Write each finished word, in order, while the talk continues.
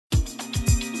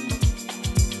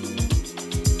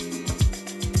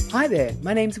Hi there,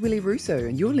 my name's Willie Russo,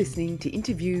 and you're listening to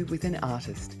Interview with an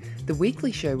Artist, the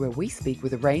weekly show where we speak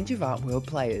with a range of art world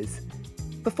players.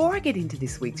 Before I get into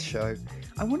this week's show,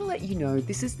 I want to let you know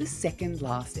this is the second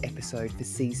last episode for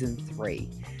Season 3.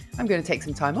 I'm going to take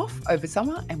some time off over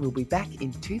summer and we'll be back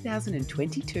in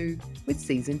 2022 with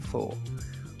Season 4.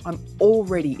 I'm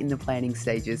already in the planning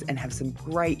stages and have some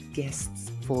great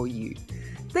guests for you.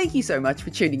 Thank you so much for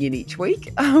tuning in each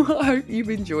week. I hope you've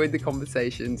enjoyed the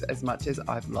conversations as much as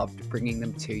I've loved bringing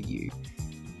them to you.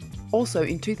 Also,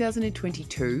 in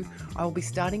 2022, I will be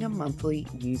starting a monthly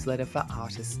newsletter for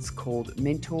artists called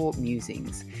Mentor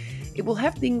Musings. It will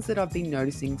have things that I've been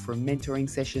noticing from mentoring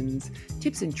sessions,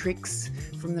 tips and tricks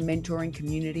from the mentoring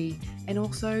community, and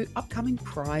also upcoming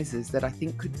prizes that I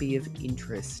think could be of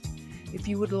interest. If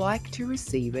you would like to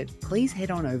receive it, please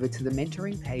head on over to the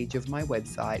mentoring page of my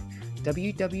website,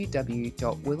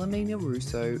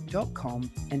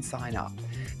 www.wilhelminarusso.com, and sign up.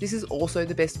 This is also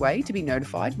the best way to be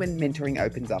notified when mentoring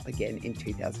opens up again in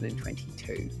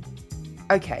 2022.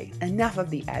 Okay, enough of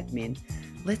the admin.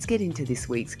 Let's get into this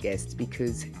week's guest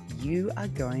because you are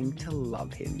going to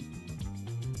love him.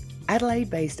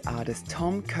 Adelaide-based artist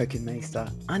Tom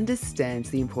Kokenmeister understands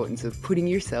the importance of putting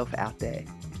yourself out there.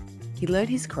 He learned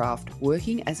his craft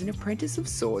working as an apprentice of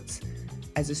sorts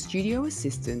as a studio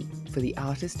assistant for the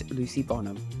artist Lucy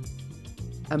Bonham.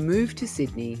 A move to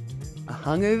Sydney, a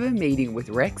hungover meeting with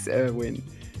Rex Irwin,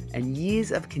 and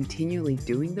years of continually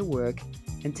doing the work,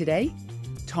 and today,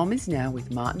 Tom is now with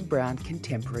Martin Brown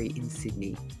Contemporary in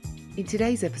Sydney. In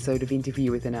today's episode of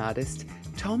Interview with an Artist,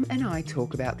 Tom and I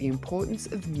talk about the importance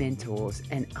of mentors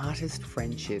and artist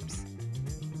friendships.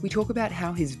 We talk about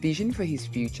how his vision for his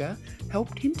future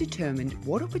helped him determine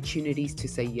what opportunities to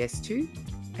say yes to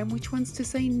and which ones to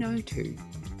say no to,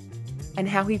 and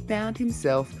how he found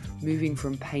himself moving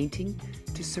from painting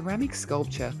to ceramic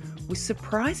sculpture with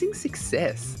surprising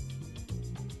success.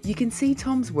 You can see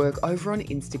Tom's work over on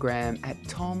Instagram at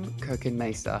Tom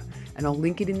Kokenmeister, and I'll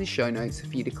link it in the show notes for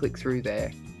you to click through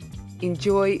there.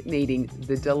 Enjoy meeting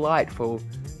the delightful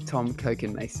Tom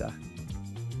Kokenmeister.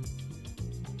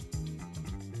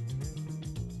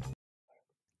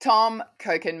 Tom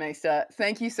Kokenmeister,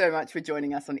 thank you so much for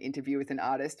joining us on Interview with an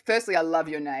Artist. Firstly, I love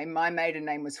your name. My maiden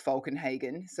name was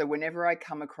Falkenhagen, so whenever I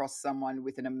come across someone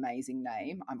with an amazing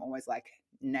name, I'm always like,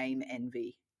 name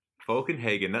envy.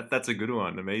 Falkenhagen, that's a good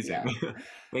one. Amazing. Yeah.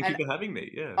 Thank you And for having me.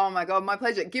 Yeah. oh my God, my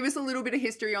pleasure. Give us a little bit of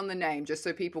history on the name just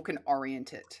so people can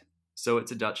orient it. So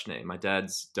it's a Dutch name. My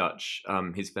dad's Dutch.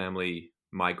 His family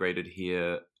migrated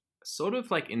here sort of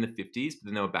like in the 50s, but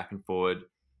then they were back and forward.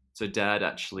 So dad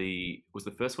actually was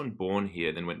the first one born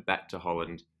here, then went back to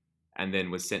Holland, and then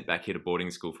was sent back here to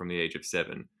boarding school from the age of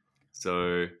 7.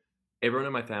 So everyone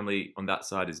in my family on that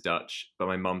side is Dutch, but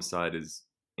my mum's side is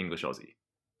English Aussie.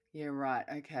 Yeah, right.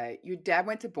 Okay. Your dad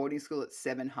went to boarding school at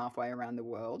 7, halfway around the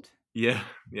world. Yeah,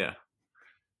 yeah.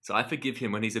 So I forgive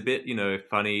him when he's a bit,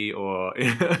 funny or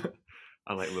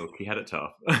I like, look, he had it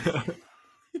tough.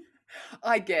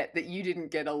 I get that you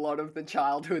didn't get a lot of the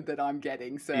childhood that I'm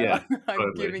getting, so Yeah, I'm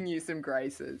totally. giving you some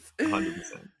graces.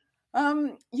 100%.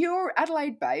 You're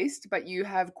Adelaide based, but you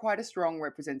have quite a strong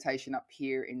representation up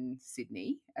here in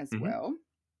Sydney as Mhm. well.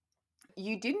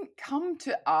 You didn't come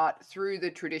to art through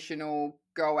the traditional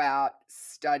go out,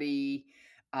 study,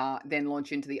 then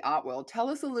launch into the art world. Tell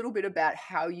us a little bit about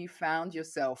how you found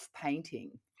yourself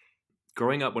painting.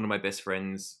 Growing up, one of my best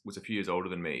friends was a few years older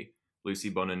than me,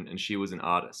 Lucy Bonnen, and she was an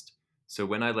artist. So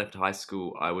when I left high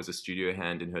school, I was a studio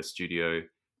hand in her studio,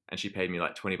 and she paid me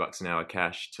like $20 an hour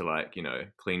cash to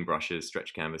clean brushes,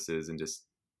 stretch canvases, and just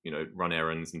run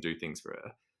errands and do things for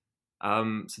her.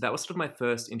 So that was sort of my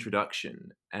first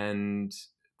introduction. And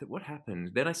what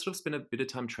happened? Then I sort of spent a bit of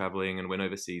time traveling and went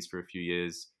overseas for a few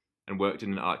years and worked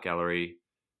in an art gallery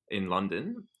in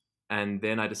London. And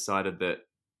then I decided that,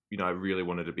 I really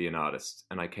wanted to be an artist.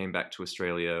 And I came back to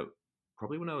Australia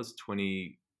probably when I was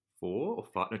 24 or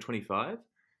 25.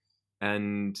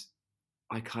 And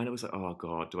I kind of was like, oh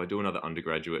God, do I do another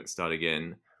undergraduate and start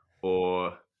again?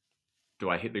 Or do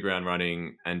I hit the ground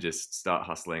running and just start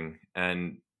hustling?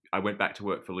 And I went back to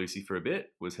work for Lucy for a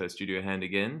bit, was her studio hand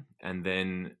again. And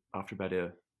then after about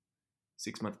a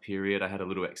 6-month period, I had a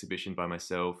little exhibition by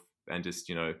myself and just,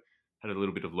 had a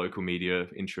little bit of local media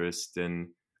interest.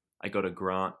 And I got a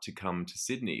grant to come to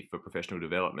Sydney for professional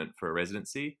development for a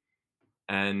residency.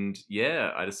 And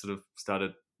yeah, I just sort of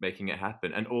started making it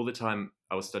happen. And all the time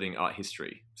I was studying art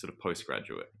history, sort of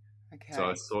postgraduate. So I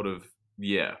Okay. was sort of,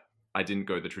 yeah, I didn't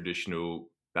go the traditional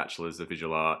bachelor's of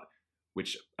visual art,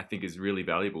 which I think is really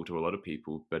valuable to a lot of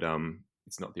people, but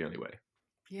it's not the only way.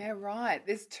 Yeah, right.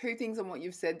 There's two things on what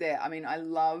you've said there. I mean, I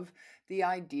love the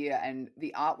idea, and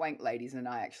the Art Wank ladies and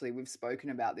I actually, we've spoken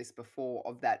about this before,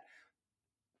 of that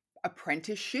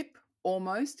apprenticeship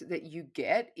almost that you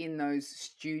get in those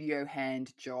studio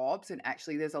hand jobs. And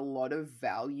actually, there's a lot of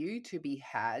value to be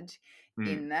had Mm,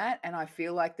 in that. And I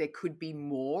feel like there could be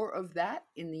more of that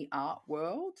in the art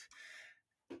world.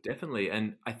 definitely.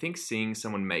 And I think seeing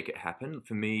someone make it happen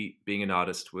for me, being an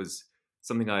artist was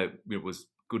something was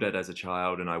good at as a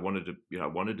child, and I wanted to, I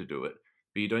wanted to do it.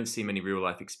 But you don't see many real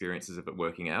life experiences of it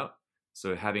working out.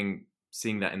 So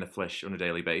seeing that in the flesh on a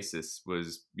daily basis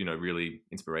was, really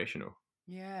inspirational.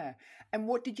 Yeah. And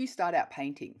what did you start out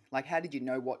painting? Like, how did you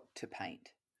know what to paint?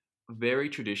 Very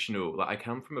traditional. Like, I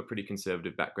come from a pretty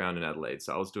conservative background in Adelaide,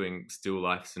 so I was doing still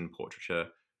lifes and portraiture,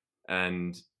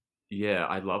 and yeah,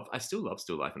 I still love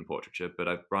still life and portraiture, but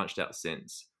I've branched out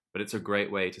since. But it's a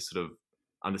great way to sort of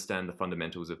understand the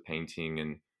fundamentals of painting,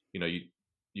 and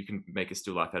you can make a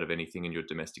still life out of anything in your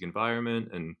domestic environment,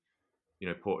 and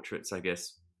portraits. I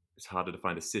guess it's harder to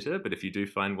find a sitter, but if you do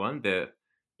find one, they're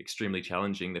extremely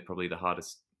challenging. They're probably the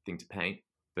hardest thing to paint,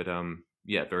 but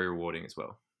yeah, very rewarding as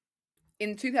well.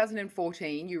 In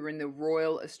 2014, you were in the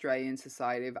Royal Australian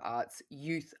Society of Arts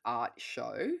Youth Art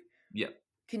Show. Yeah.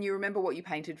 Can you remember what you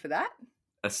painted for that?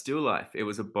 A still life. It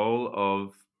was a bowl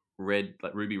of red,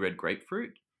 like ruby red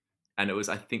grapefruit, and it was,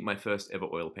 I think, my first ever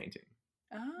oil painting.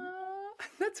 Ah,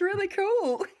 that's really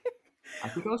cool. I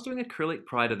think I was doing acrylic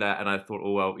prior to that, and I thought,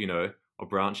 oh well, I'll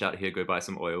branch out here, go buy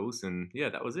some oils, and yeah,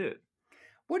 that was it.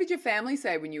 What did your family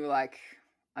say when you were like,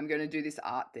 I'm going to do this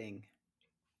art thing?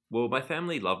 Well, my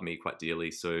family loved me quite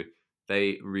dearly, so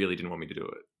they really didn't want me to do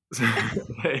it.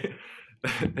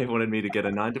 So they wanted me to get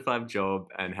a 9 to 5 job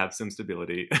and have some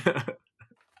stability.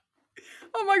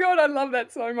 Oh my God, I love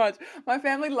that so much. My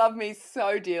family loved me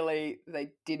so dearly,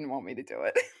 they didn't want me to do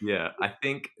it. Yeah, I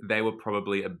think they were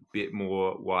probably a bit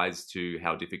more wise to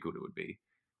how difficult it would be,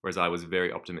 whereas I was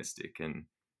very optimistic and,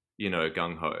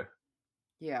 gung ho.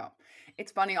 Yeah.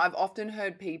 It's funny, I've often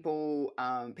heard people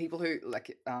who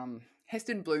like,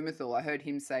 Heston Blumenthal, I heard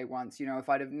him say once, if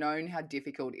I'd have known how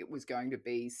difficult it was going to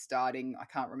be starting, I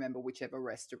can't remember whichever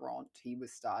restaurant he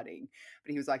was starting,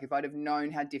 but he was like, if I'd have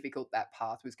known how difficult that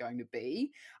path was going to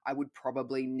be, I would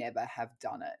probably never have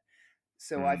done it.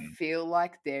 So I Mm. feel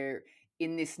like they're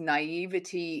in this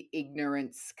naivety,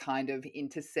 ignorance kind of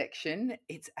intersection.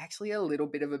 It's actually a little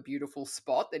bit of a beautiful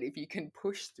spot that if you can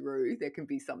push through, there can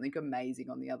be something amazing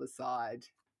on the other side.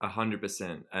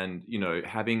 100%. And,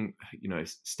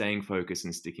 staying focused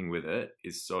and sticking with it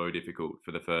is so difficult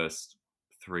for the first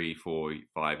 3, 4,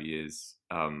 5 years.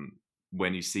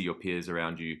 When you see your peers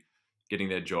around you getting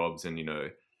their jobs and,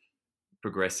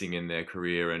 progressing in their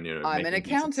career and, I'm an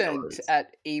making decent accountant salaries.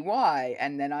 at EY,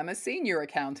 and then I'm a senior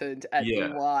accountant at Yeah.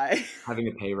 EY. Having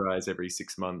a pay rise every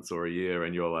 6 months or a year,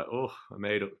 and you're like, oh, I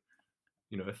made,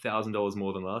 $1,000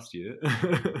 more than last year.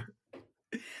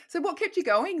 So what kept you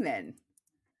going then?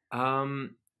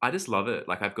 I just love it.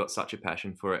 Like, I've got such a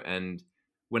passion for it. And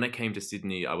when I came to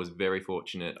Sydney, I was very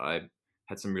fortunate. I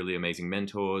had some really amazing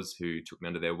mentors who took me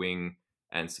under their wing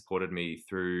and supported me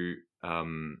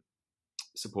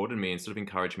and sort of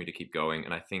encouraged me to keep going.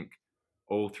 And I think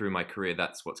all through my career,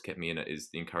 that's what's kept me in it, is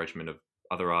the encouragement of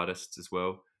other artists as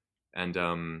well. And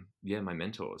yeah, my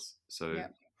mentors. So, Yeah.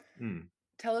 mm,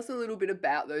 Tell us a little bit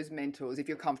about those mentors, if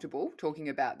you're comfortable talking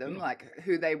about them, yeah. like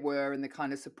who they were and the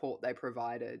kind of support they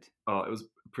provided. Oh, it was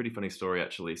a pretty funny story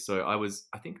actually. So I was,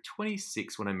 I think,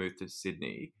 26 when I moved to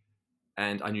Sydney,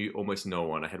 and I knew almost no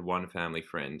one. I had one family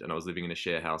friend, and I was living in a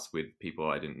share house with people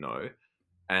I didn't know,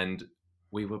 and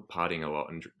we were partying a lot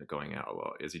and going out a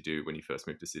lot, as you do when you first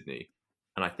move to Sydney.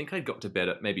 And I think I got to bed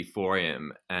at maybe 4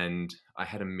 a.m. and I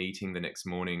had a meeting the next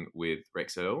morning with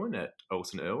Rex Irwin at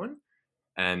Olsen Irwin,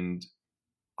 and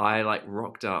I like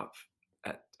rocked up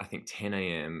at, I think, 10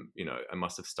 a.m. I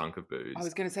must have stunk of I booze.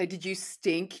 was going to say, did you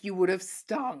stink? You would have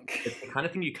stunk. It's the kind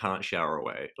of thing you can't shower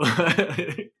away.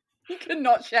 You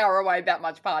cannot shower away that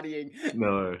much partying.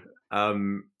 No.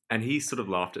 And he sort of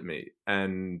laughed at me,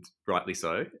 and rightly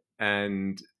so.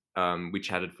 And we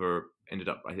chatted I ended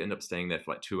up staying there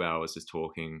for like 2 hours just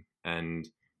talking. And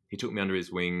he took me under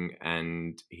his wing,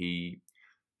 and he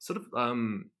sort of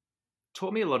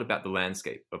taught me a lot about the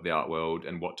landscape of the art world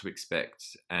and what to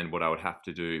expect and what I would have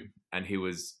to do. And he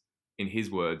was, in his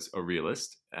words, a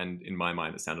realist. And in my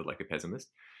mind, it sounded like a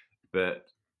pessimist. But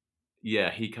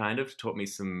yeah, he kind of taught me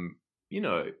you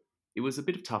know, it was a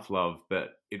bit of tough love, but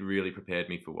it really prepared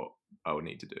me for what I would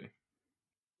need to do.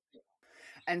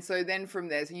 And so then from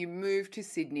there, so you move to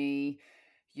Sydney,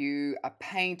 you are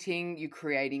painting, you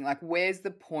creating, like where's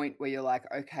the point where you're like,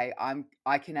 okay,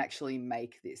 I can actually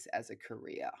make this as a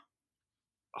career?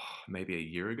 maybe a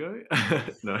year ago.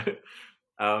 No.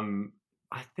 Um,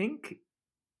 I think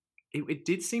it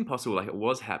did seem possible. Like it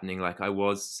was happening. Like I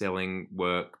was selling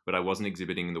work, but I wasn't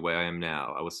exhibiting in the way I am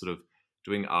now. I was sort of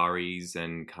doing REs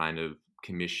and kind of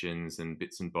commissions and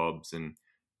bits and bobs, and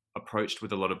approached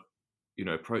with a lot of,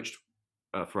 approached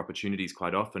for opportunities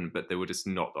quite often, but they were just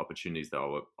not the opportunities that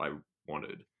I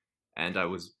wanted. And I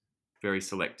was very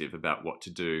selective about what to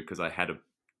do because I had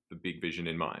the big vision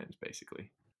in mind,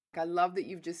 basically. I love that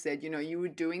you've just said, you were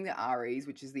doing the REs,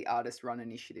 which is the artist run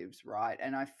initiatives, right?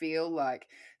 And I feel like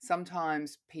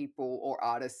sometimes people or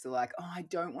artists are like, oh, I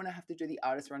don't want to have to do the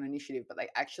artist run initiative, but they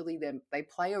actually they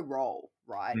play a role,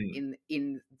 right, Mm.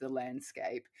 in the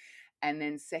landscape. And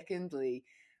then secondly,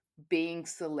 being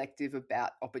selective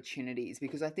about opportunities,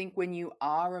 because I think when you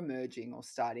are emerging or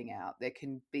starting out, there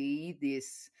can be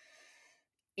this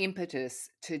impetus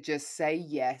to just say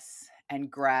yes and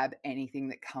grab anything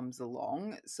that comes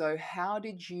along. So, how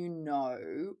did you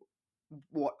know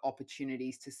what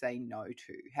opportunities to say no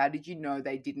to? How did you know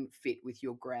they didn't fit with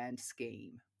your grand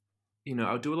scheme?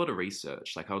 I would do a lot of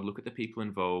research. Like I would look at the people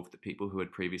involved, the people who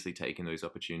had previously taken those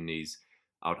opportunities.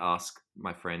 I would ask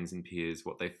my friends and peers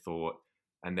what they thought,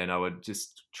 and then I would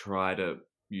just try to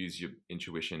use your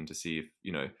intuition to see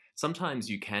if, sometimes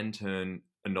you can turn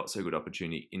a not so good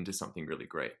opportunity into something really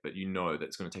great, but you know that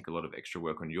it's going to take a lot of extra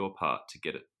work on your part to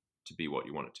get it to be what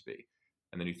you want it to be.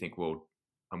 And then you think, well,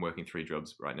 I'm working 3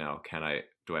 jobs right now.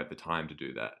 Do I have the time to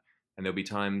do that? And there'll be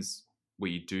times where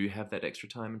you do have that extra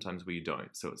time and times where you don't.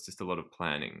 So it's just a lot of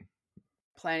planning.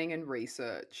 Planning and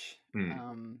research,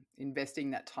 Mm.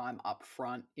 investing that time up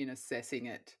front in assessing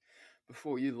it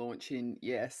before you launch in.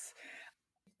 Yes.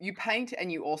 You paint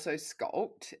and you also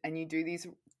sculpt, and you do these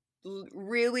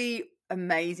really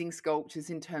amazing sculptures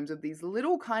in terms of these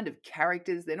little kind of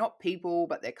characters. They're not people,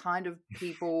 but they're kind of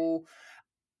people.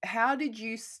 How did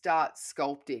you start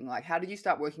sculpting? Like, how did you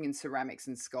start working in ceramics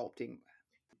and sculpting?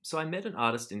 So I met an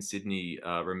artist in Sydney,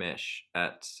 Ramesh,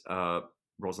 at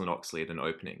Rosalind Oxley at an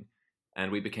opening,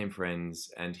 and we became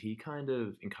friends. And he kind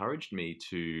of encouraged me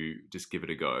to just give it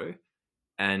a go.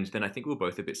 And then I think we were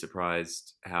both a bit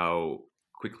surprised how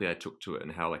quickly I took to it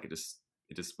and how like it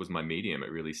just was my medium.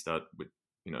 It really started with,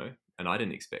 and I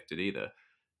didn't expect it either.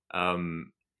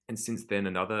 Um, and since then,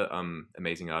 another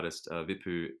amazing artist,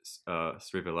 Vipu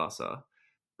Srivilasa,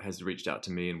 has reached out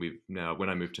to me, and we've now, when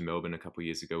I moved to Melbourne a couple of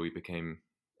years ago, we became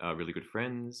really good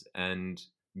friends. And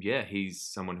yeah, he's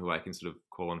someone who I can sort of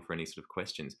call on for any sort of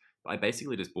questions. But I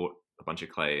basically just bought a bunch of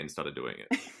clay and started doing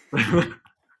it.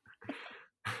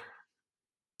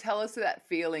 Tell us that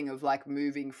feeling of like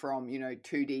moving from,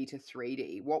 2D to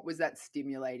 3D. What was that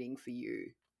stimulating for you?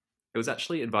 It was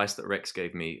actually advice that Rex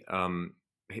gave me,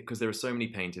 because there are so many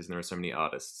painters and there are so many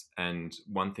artists. And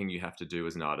one thing you have to do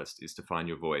as an artist is to find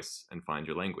your voice and find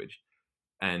your language.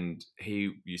 And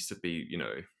he used to be,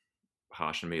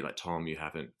 harsh on me, like, Tom, you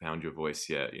haven't found your voice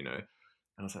yet. And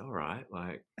I was like, all right,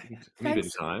 like, give me a bit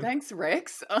of Thanks, time. thanks,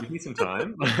 Rex. Give me some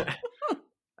time.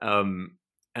 um,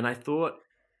 and I thought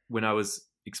when I was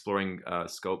exploring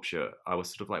sculpture, I was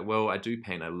sort of like, well, I do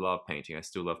paint. I love painting. I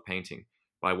still love painting.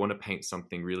 But I want to paint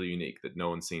something really unique that no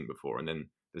one's seen before. And then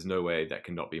there's no way that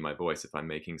cannot be my voice if I'm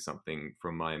making something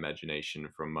from my imagination,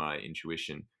 from my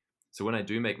intuition. So when I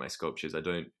do make my sculptures, I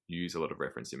don't use a lot of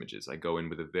reference images. I go in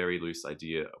with a very loose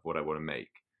idea of what I want to make,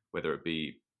 whether it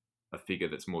be a figure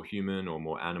that's more human or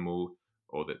more animal,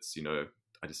 or that's,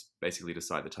 I just basically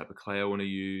decide the type of clay I want to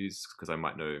use because I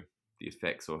might know the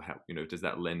effects, or how, does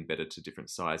that lend better to different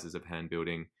sizes of hand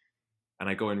building. And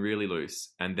I go in really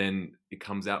loose, and then it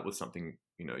comes out with something,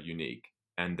 unique.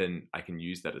 And then I can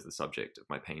use that as the subject of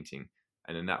my painting.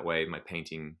 And in that way, my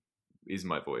painting is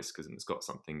my voice because it's got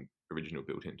something original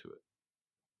built into it.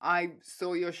 I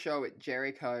saw your show at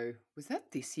Jericho. Was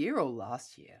that this year or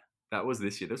last year? That was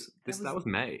this year. That was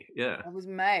May. Yeah. That was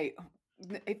May.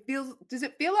 Does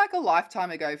it feel like a lifetime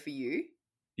ago for you?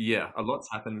 Yeah. A lot's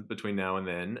happened between now and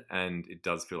then, and it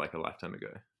does feel like a lifetime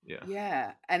ago. Yeah.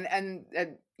 Yeah. And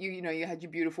you had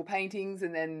your beautiful paintings,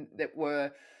 and then that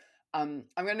were I'm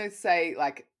going to say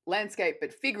like landscape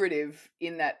but figurative,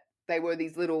 in that they were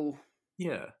these little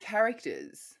Yeah.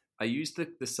 characters. I use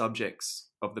the subjects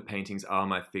of the paintings are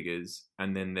my figures,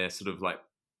 and then they're sort of like,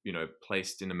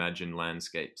 placed in imagined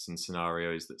landscapes and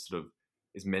scenarios that sort of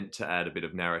is meant to add a bit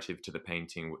of narrative to the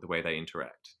painting with the way they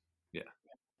interact. Yeah.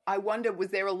 I wonder, was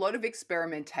there a lot of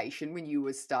experimentation when you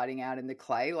were starting out in the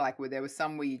clay? Like, where there was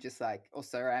some where you just like, or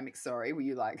ceramics, sorry, were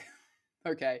you like,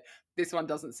 okay, this one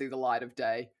doesn't see the light of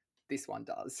day, this one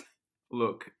does.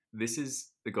 Look, this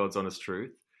is the God's honest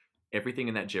truth. Everything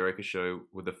in that Jericho show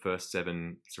were the first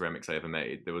 7 ceramics I ever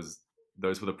made.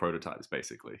 Those were the prototypes,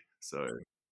 basically. So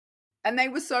And they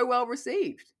were so well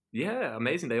received. Yeah,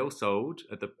 amazing. They all sold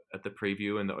at the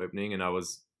preview and the opening, and I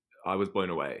was blown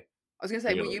away. I was going to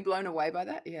say, were Really, you blown away by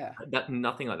that? Yeah. that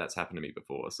nothing like that's happened to me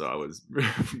before, so I was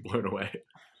blown away.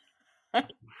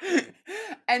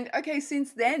 And okay,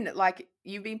 since then, like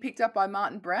you've been picked up by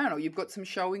Martin Brown, or you've got some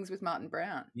showings with Martin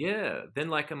Brown. Yeah. Then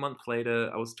like a month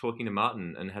later, I was talking to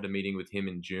Martin and had a meeting with him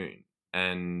in June,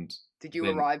 and Did you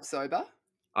then arrive sober?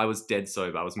 I was dead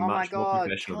sober. I was Oh my much more God,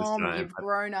 professional this Tom, time. you've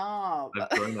grown up. I've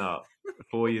grown up.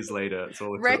 4 years later, it's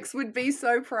all it took. Rex would be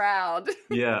so proud.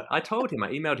 Yeah, I told him, I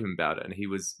emailed him about it, and he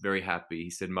was very happy. He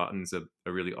said Martin's a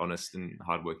really honest and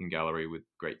hardworking gallery with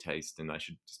great taste, and I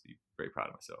should just be very proud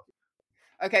of myself.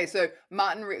 Okay, so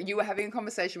Martin, you were having a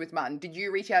conversation with Martin. Did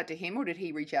you reach out to him, or did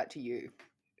he reach out to you?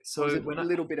 So or was it a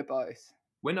little bit of both?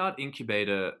 When Art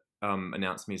Incubator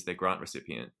announced me as their grant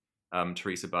recipient,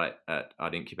 Teresa Byte at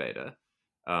Art Incubator,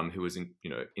 who was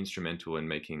instrumental in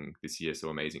making this year so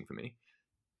amazing for me.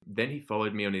 Then he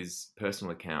followed me on his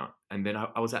personal account, and then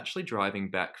I was actually driving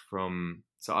back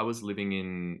so I was living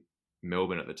in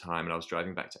Melbourne at the time, and I was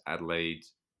driving back to Adelaide.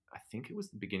 I think it was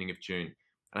the beginning of June,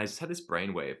 and I just had this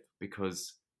brainwave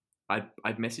because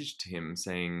I'd messaged to him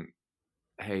saying,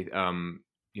 "Hey,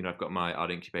 I've got my Art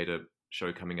Incubator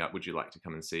show coming up. Would you like to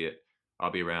come and see it?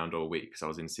 I'll be around all week because I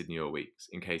was in Sydney all week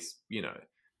in case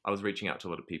I was reaching out to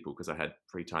a lot of people because I had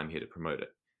free time here to promote it."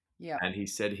 Yeah. And he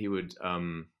said he would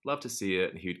love to see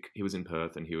it. He was in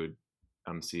Perth, and he would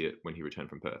see it when he returned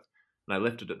from Perth. And I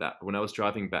left it at that. But when I was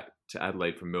driving back to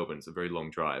Adelaide from Melbourne, it's a very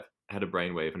long drive, I had a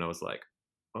brainwave, and I was like,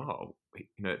 oh,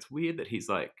 it's weird that he's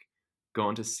like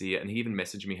gone to see it. And he even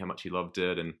messaged me how much he loved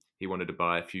it, and he wanted to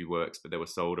buy a few works, but they were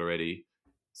sold already.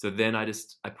 So then I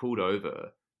pulled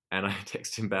over, and I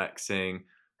texted him back saying,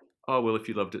 oh, well, if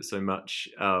you loved it so much,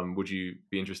 would you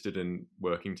be interested in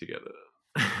working together?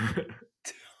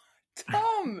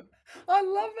 Tom, I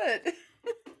love it.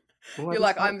 Well, You're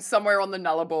like, I'm somewhere on the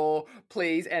Nullarbor.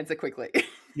 Please answer quickly.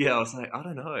 Yeah, I was like, I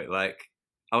don't know. Like,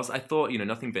 I thought,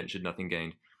 nothing ventured, nothing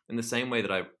gained. In the same way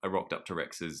that I rocked up to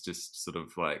Rex's, just sort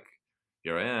of like,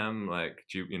 here I am. Like,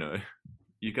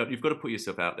 you've got to put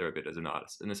yourself out there a bit as an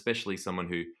artist, and especially someone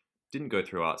who didn't go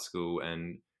through art school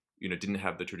and didn't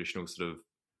have the traditional sort of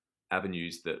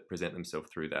avenues that present themselves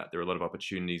through that. There are a lot of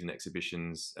opportunities and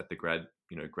exhibitions at the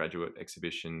graduate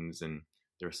exhibitions, and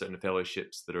there are certain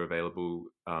fellowships that are available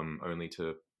only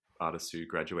to artists who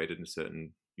graduated in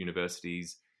certain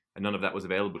universities, and none of that was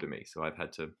available to me. So I've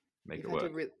had to make it work.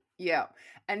 Yeah,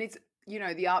 and it's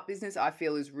the art business, I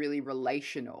feel, is really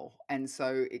relational, and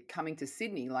so coming to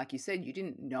Sydney, like you said, you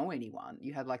didn't know anyone.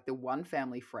 You had like the one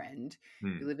family friend.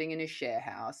 You're living in a share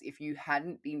house. If you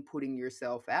hadn't been putting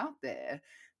yourself out there,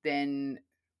 then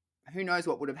who knows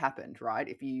what would have happened, right?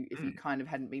 If you kind of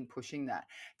hadn't been pushing that.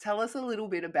 Tell us a little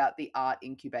bit about the Art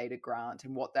Incubator grant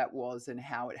and what that was and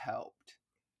how it helped.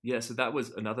 Yeah, so that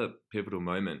was another pivotal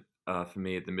moment for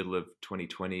me. At the middle of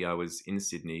 2020, I was in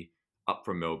Sydney, up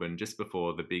from Melbourne, just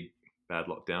before the big bad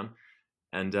lockdown.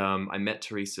 And I met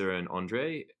Teresa and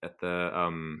Andre at the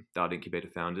Art Incubator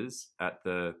founders at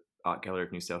the Art Gallery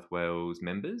of New South Wales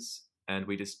members. And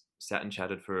we just sat and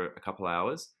chatted for a couple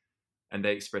hours. And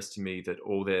they expressed to me that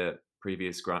all their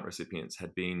previous grant recipients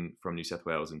had been from New South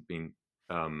Wales and been,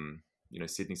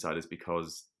 Sydney-siders,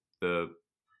 because the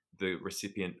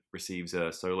recipient receives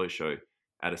a solo show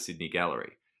at a Sydney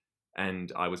gallery.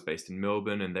 And I was based in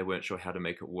Melbourne, and they weren't sure how to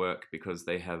make it work because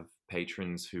they have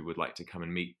patrons who would like to come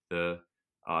and meet the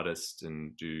artist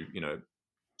and do,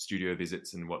 studio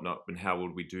visits and whatnot. And how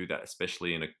would we do that,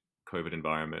 especially in a COVID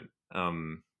environment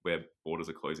where borders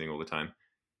are closing all the time?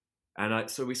 And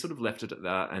so we sort of left it at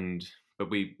that, but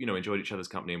we, enjoyed each other's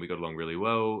company, and we got along really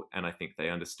well. And I think they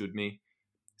understood me.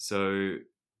 So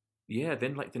yeah,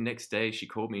 then like the next day she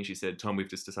called me and she said, Tom, we've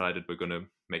just decided we're going to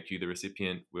make you the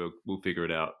recipient. We'll figure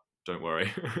it out. Don't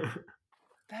worry.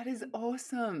 That is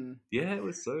awesome. Yeah,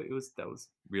 that was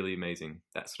really amazing.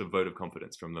 That sort of vote of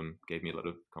confidence from them gave me a lot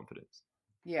of confidence.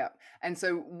 Yeah. And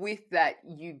so with that,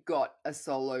 you got a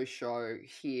solo show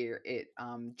here at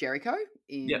Jericho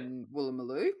in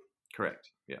Woolloomooloo.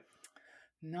 Correct. Yeah.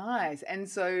 Nice. And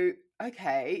so,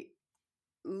 okay,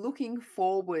 looking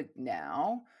forward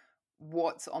now,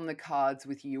 what's on the cards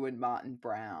with you and Martin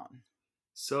Brown?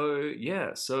 So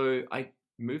I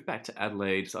moved back to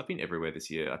Adelaide. So I've been everywhere this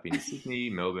year. I've been in Sydney,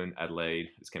 Melbourne, Adelaide.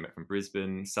 Just came back from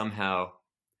Brisbane. Somehow,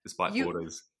 despite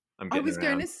borders, I'm getting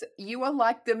around. You are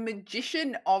like the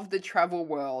magician of the travel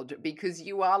world, because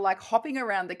you are like hopping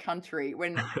around the country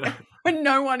when when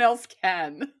no one else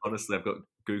can. Honestly, I've got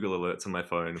Google alerts on my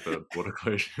phone for border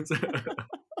closures.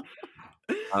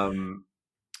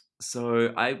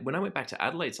 So when I went back to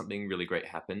Adelaide, something really great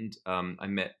happened. I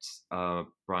met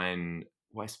Brian.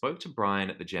 Well, I spoke to Brian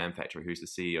at the Jam Factory, who's the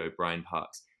CEO, Brian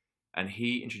Parks, and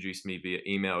he introduced me via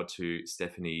email to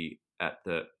Stephanie at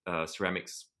the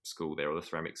ceramics school there, or the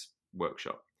ceramics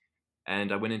workshop.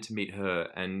 And I went in to meet her,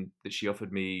 and that she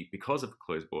offered me, because of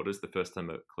closed borders, the first time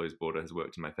a closed border has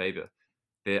worked in my favor,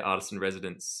 their artist in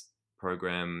residence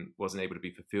program wasn't able to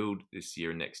be fulfilled this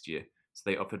year and next year. So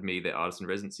they offered me their artist in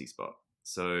residency spot.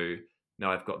 So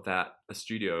now I've got a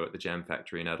studio at the Jam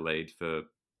Factory in Adelaide for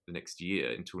the next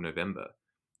year until November,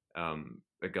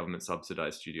 a government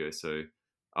subsidized studio. So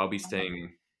I'll be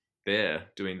staying there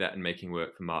doing that and making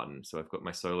work for Martin. So I've got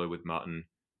my solo with Martin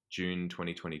June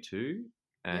 2022,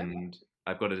 and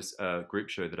I've got a group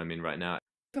show that I'm in right now.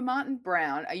 For Martin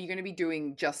Brown, are you going to be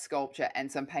doing just sculpture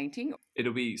and some painting?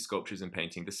 It'll be sculptures and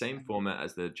painting, the same format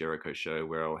as the Jericho show,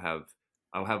 where I'll have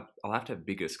to have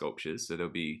bigger sculptures. So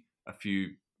there'll be a few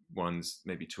ones,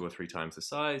 maybe 2 or 3 times the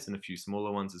size, and a few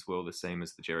smaller ones as well, the same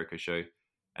as the Jericho show,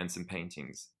 and some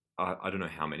paintings. I don't know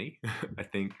how many. I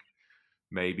think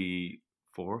maybe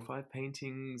 4 or 5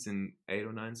 paintings and 8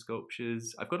 or 9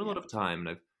 sculptures. I've got a lot of time,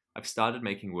 and I've started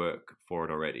making work for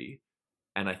it already,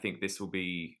 and I think this will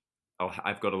be.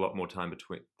 I've got a lot more time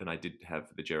between than I did have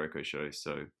for the Jericho show,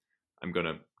 so I'm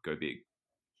gonna go big.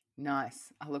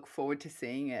 Nice. I look forward to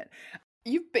seeing it.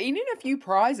 You've been in a few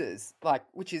prizes,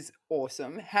 which is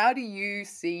awesome. How do you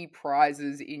see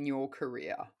prizes in your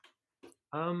career?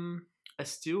 I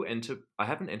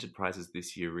haven't entered prizes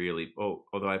this year really.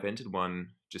 Although I've entered one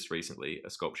just recently, a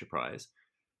sculpture prize.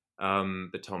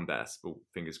 The Tom Bass. Well,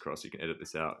 fingers crossed you can edit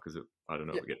this out because I don't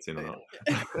know if it gets in or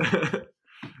not.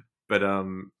 But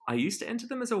I used to enter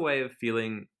them as a way of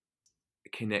feeling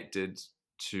connected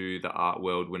to the art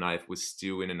world when I was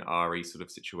still in an RE sort of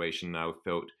situation. I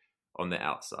felt on the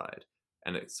outside,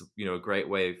 and it's a great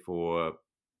way for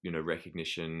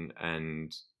recognition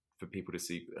and for people to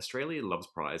see. Australia loves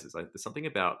prizes. There's something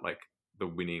about the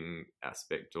winning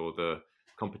aspect or the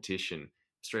competition.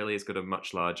 Australia's got a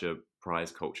much larger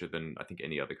prize culture than I think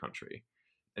any other country,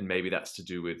 and maybe that's to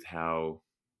do with how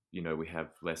we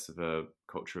have less of a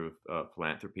culture of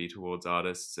philanthropy towards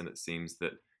artists, and it seems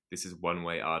that this is one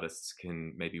way artists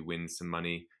can maybe win some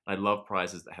money. I love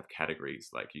prizes that have categories,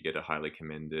 like you get a highly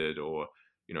commended, or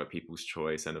a People's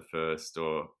Choice and a first,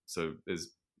 or so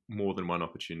there's more than one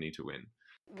opportunity to win.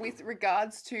 With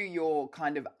regards to your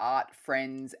kind of art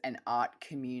friends and art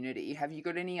community, have you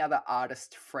got any other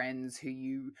artist friends who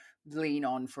you lean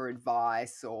on for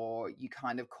advice, or you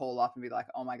kind of call up and be like,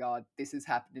 oh my God, this is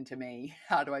happening to me.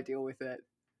 How do I deal with it?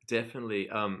 Definitely.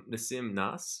 Nassim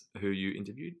Nas, who you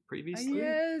interviewed previously.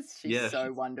 Yes, she's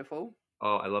so wonderful.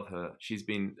 Oh, I love her. She's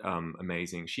been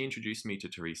amazing. She introduced me to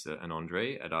Teresa and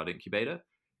Andre at Art Incubator.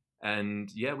 And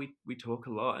yeah, we talk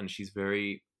a lot, and she's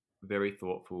very, very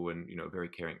thoughtful and, a very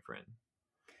caring friend.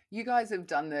 You guys have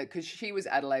done because she was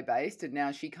Adelaide based, and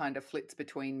now she kind of flits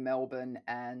between Melbourne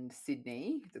and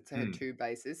Sydney. That's her 2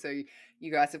 bases. So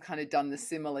you guys have kind of done the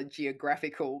similar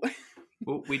geographical.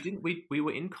 Well, we didn't. We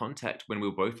were in contact when we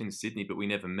were both in Sydney, but we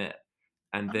never met.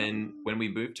 And then when we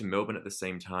moved to Melbourne at the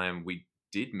same time, we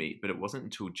did meet, but it wasn't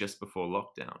until just before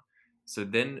lockdown. So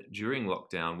then during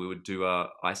lockdown, we would do our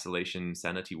isolation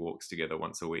sanity walks together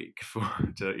once a week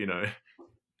to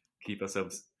keep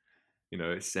ourselves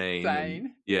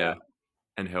sane.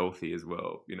 And healthy as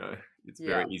well. It's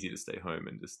very easy to stay home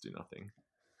and just do nothing.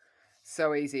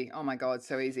 So easy. Oh my God,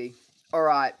 so easy. All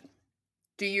right.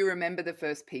 Do you remember the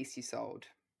first piece you sold?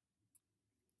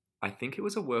 I think it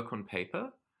was a work on paper,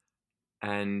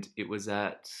 and it was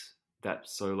at that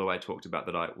solo I talked about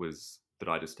that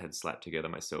I just had slapped together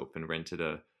myself and rented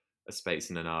a space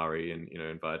in an RE and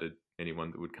invited anyone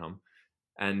that would come.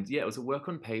 And yeah, it was a work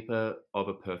on paper of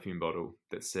a perfume bottle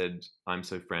that said "I'm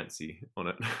so Francie" on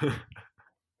it.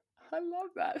 I love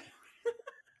that.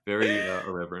 Very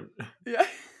irreverent. Yeah.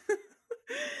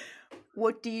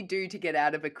 What do you do to get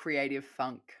out of a creative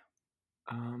funk?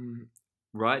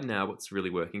 Right now, what's really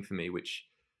working for me, which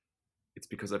it's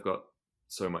because I've got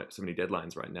so many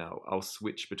deadlines right now, I'll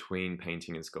switch between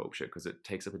painting and sculpture because it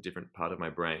takes up a different part of my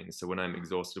brain. So when I'm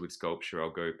exhausted with sculpture,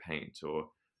 I'll go paint, or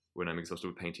when I'm exhausted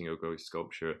with painting, I'll go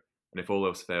sculpture. And if all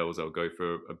else fails, I'll go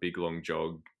for a big long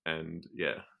jog and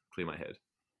clear my head.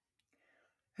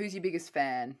 Who's your biggest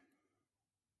fan?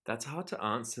 That's hard to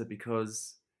answer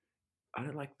because I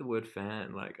don't like the word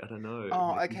fan. I don't know.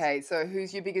 Oh, okay. So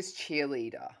who's your biggest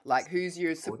cheerleader? Who's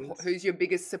your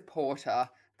biggest supporter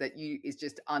that is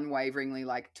just unwaveringly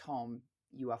like, Tom,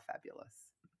 you are fabulous?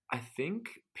 I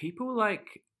think people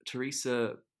like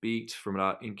Teresa Beat from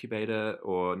Art Incubator,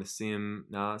 or Nassim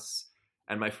Nas,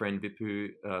 and my friend Vipul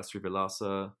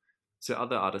Srivilasa. so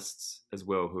other artists as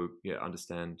well who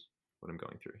understand what I'm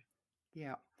going through.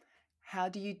 Yeah. How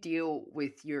do you deal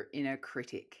with your inner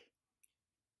critic?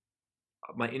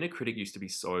 My inner critic used to be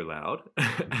so loud,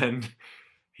 and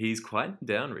he's quieted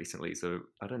down recently. So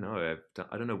I don't know.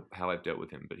 I don't know how I've dealt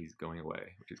with him, but he's going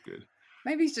away, which is good.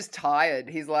 Maybe he's just tired.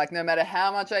 He's like, no matter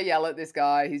how much I yell at this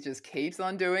guy, he just keeps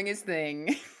on doing his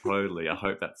thing. Totally. I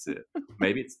hope that's it.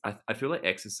 Maybe it's. I feel like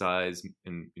exercise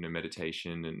and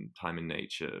meditation and time in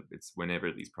nature. It's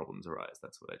whenever these problems arise.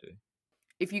 That's what I do.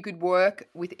 If you could work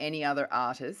with any other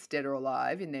artist, dead or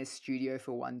alive, in their studio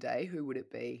for one day, who would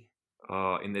it be?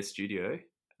 Oh, in their studio.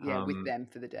 Yeah, with them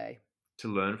for the day. To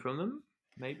learn from them,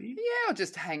 maybe. Yeah, or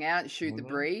just hang out, shoot the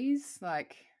breeze,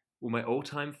 like. Well, my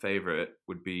all-time favorite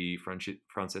would be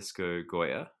Francisco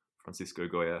Goya. Francisco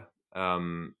Goya.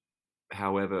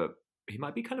 However, he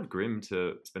might be kind of grim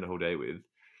to spend a whole day with.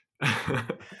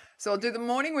 So I'll do the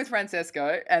morning with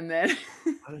Francesco, and then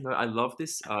I don't know. I love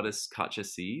this artist Katja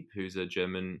Sieb, who's a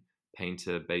German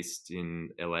painter based in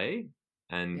LA,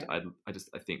 and Yeah.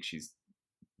 I think she's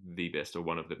the best or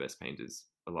one of the best painters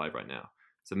alive right now.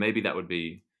 So maybe that would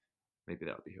be who I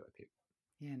pick.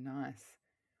 Yeah, nice.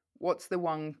 What's the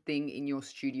one thing in your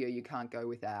studio you can't go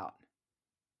without?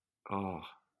 Oh,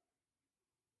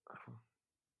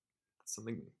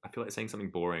 something. I feel like saying something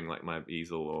boring like my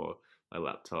easel or my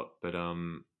laptop, but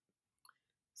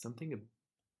something a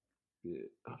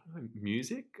bit. I don't know.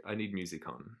 Music. I need music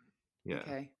on. Yeah.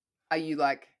 Okay. Are you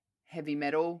like heavy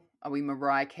metal? Are we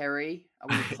Mariah Carey? Are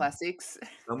we the classics?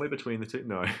 Somewhere between the two.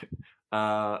 No.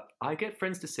 I get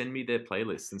friends to send me their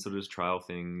playlists and sort of just trial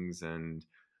things, and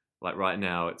like right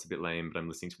now it's a bit lame, but I'm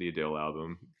listening to the Adele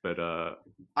album. But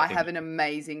I have an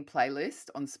amazing playlist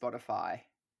on Spotify.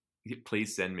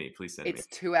 Please send me. It's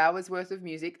 2 hours worth of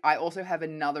music. I also have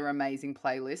another amazing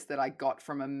playlist that I got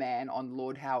from a man on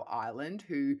Lord Howe Island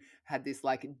who had this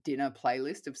like dinner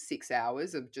playlist of 6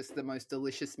 hours of just the most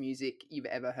delicious music you've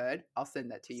ever heard. I'll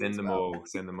send that to you. Send them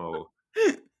all.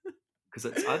 Because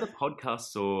it's either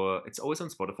podcasts or it's always on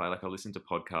Spotify. Like I listen to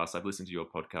podcasts. I've listened to your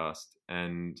podcast,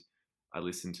 and I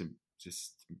listen to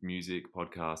just music,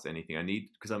 podcasts, anything. I need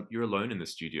because you're alone in the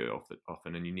studio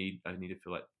often, and I need to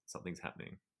feel like something's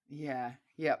happening. Yeah,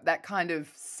 that kind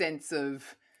of sense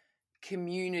of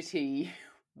community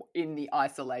in the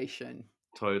isolation.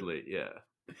 Totally,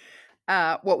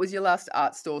 yeah. What was your last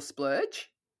art store splurge?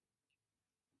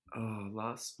 Oh,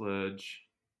 last splurge.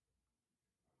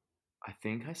 I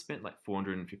think I spent like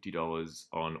 $450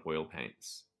 on oil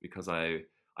paints because I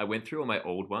went through all my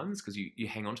old ones because you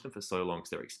hang on to them for so long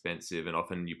because they're expensive, and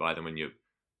often you buy them when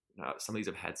some of these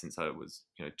I've had since I was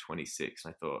 26,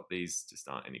 and I thought these just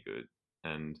aren't any good,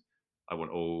 and I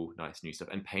want all nice new stuff.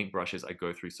 And paintbrushes I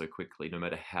go through so quickly, no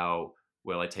matter how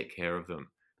well I take care of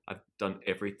them. I've done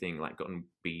everything, like gotten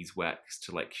beeswax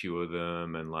to like cure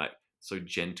them, and like so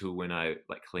gentle when I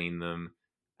like clean them,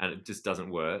 and it just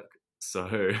doesn't work.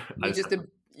 So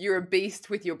you're a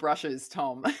beast with your brushes,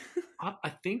 Tom. I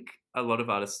think a lot of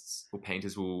artists or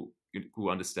painters will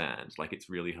understand. Like it's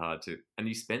really hard to, and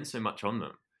you spend so much on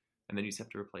them, and then you just have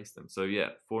to replace them. So yeah,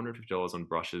 $450 on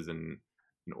brushes and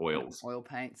oils. Oil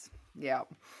paints. Yeah.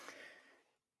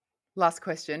 Last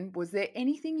question. Was there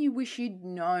anything you wish you'd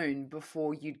known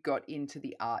before you'd got into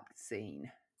the art scene?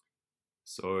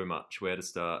 So much. Where to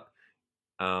start?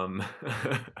 I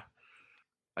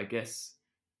guess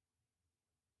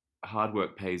hard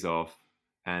work pays off,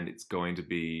 and it's going to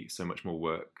be so much more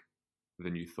work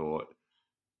than you thought.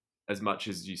 As much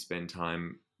as you spend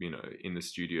time, in the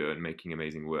studio and making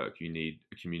amazing work, you need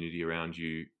a community around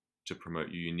you to promote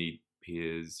you. You need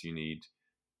peers, you need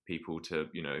people to,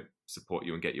 support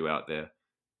you and get you out there.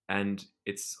 And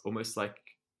it's almost like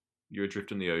you're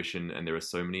adrift on the ocean and there are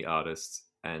so many artists,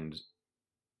 and,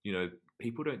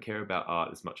 people don't care about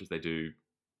art as much as they do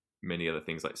many other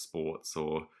things like sports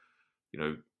or,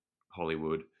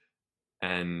 Hollywood.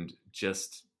 And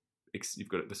just,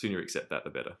 the sooner you accept that, the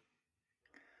better.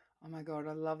 Oh my God,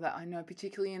 I love that. I know,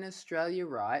 particularly in Australia,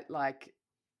 right? Like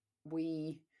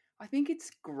I think it's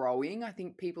growing. I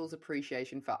think people's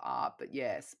appreciation for art, but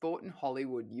yeah, sport and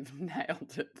Hollywood, you've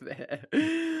nailed it there.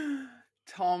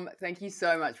 Tom, thank you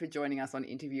so much for joining us on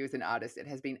Interview with an Artist. It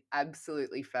has been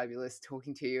absolutely fabulous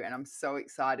talking to you, and I'm so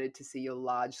excited to see your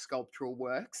large sculptural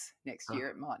works next year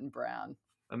at Martin Brown.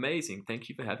 Amazing. Thank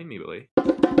you for having me, Willie.